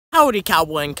Howdy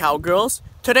cowboy and cowgirls,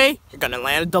 today you're gonna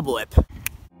land a double whip.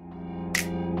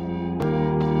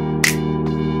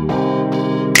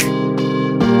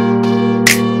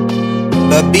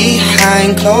 But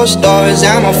behind closed doors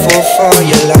I'm a fool for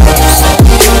your love.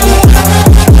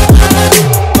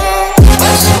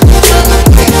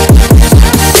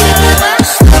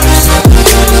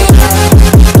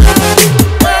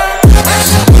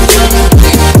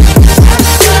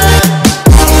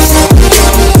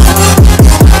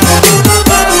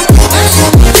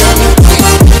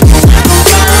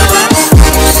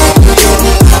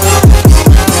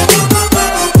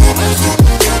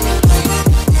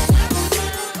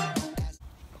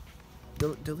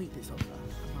 Delete this.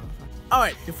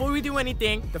 Alright, before we do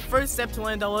anything, the first step to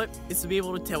land a double whip is to be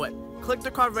able to tail it. Click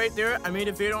the card right there. I made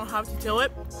a video on how to tail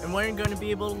it, and when you're going to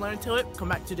be able to learn to tail it, come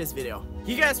back to this video.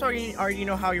 You guys already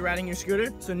know how you're riding your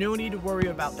scooter, so no need to worry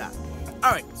about that.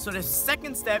 Alright, so the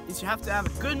second step is you have to have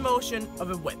a good motion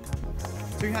of a whip.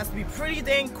 So you have to be pretty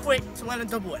dang quick to land a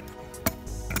double whip.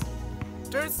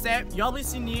 Third step, you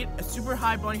obviously need a super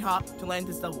high bunny hop to land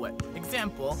this double whip.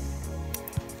 Example.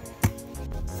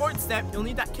 Fourth step, you'll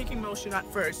need that kicking motion at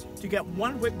first to get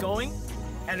one whip going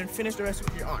and then finish the rest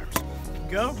with your arms.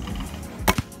 Go.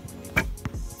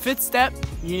 Fifth step,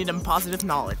 you need them positive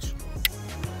knowledge.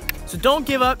 So don't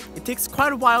give up. It takes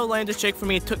quite a while to land a trick for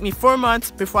me. It took me 4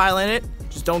 months before I landed it.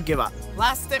 Just don't give up.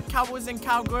 Last step, cowboys and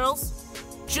cowgirls,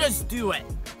 just do it.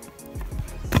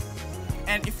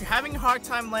 And if you're having a hard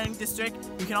time landing this trick,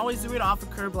 you can always do it off a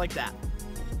curb like that.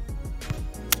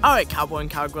 Alright, cowboy and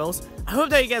cowgirls, I hope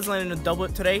that you guys landed a double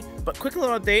whip today, but quick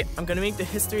little update, I'm going to make the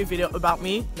history video about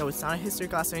me. No, it's not a history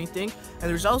class or anything, and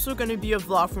there's also going to be a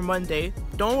vlog for Monday.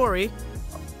 Don't worry.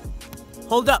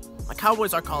 Hold up, my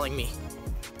cowboys are calling me.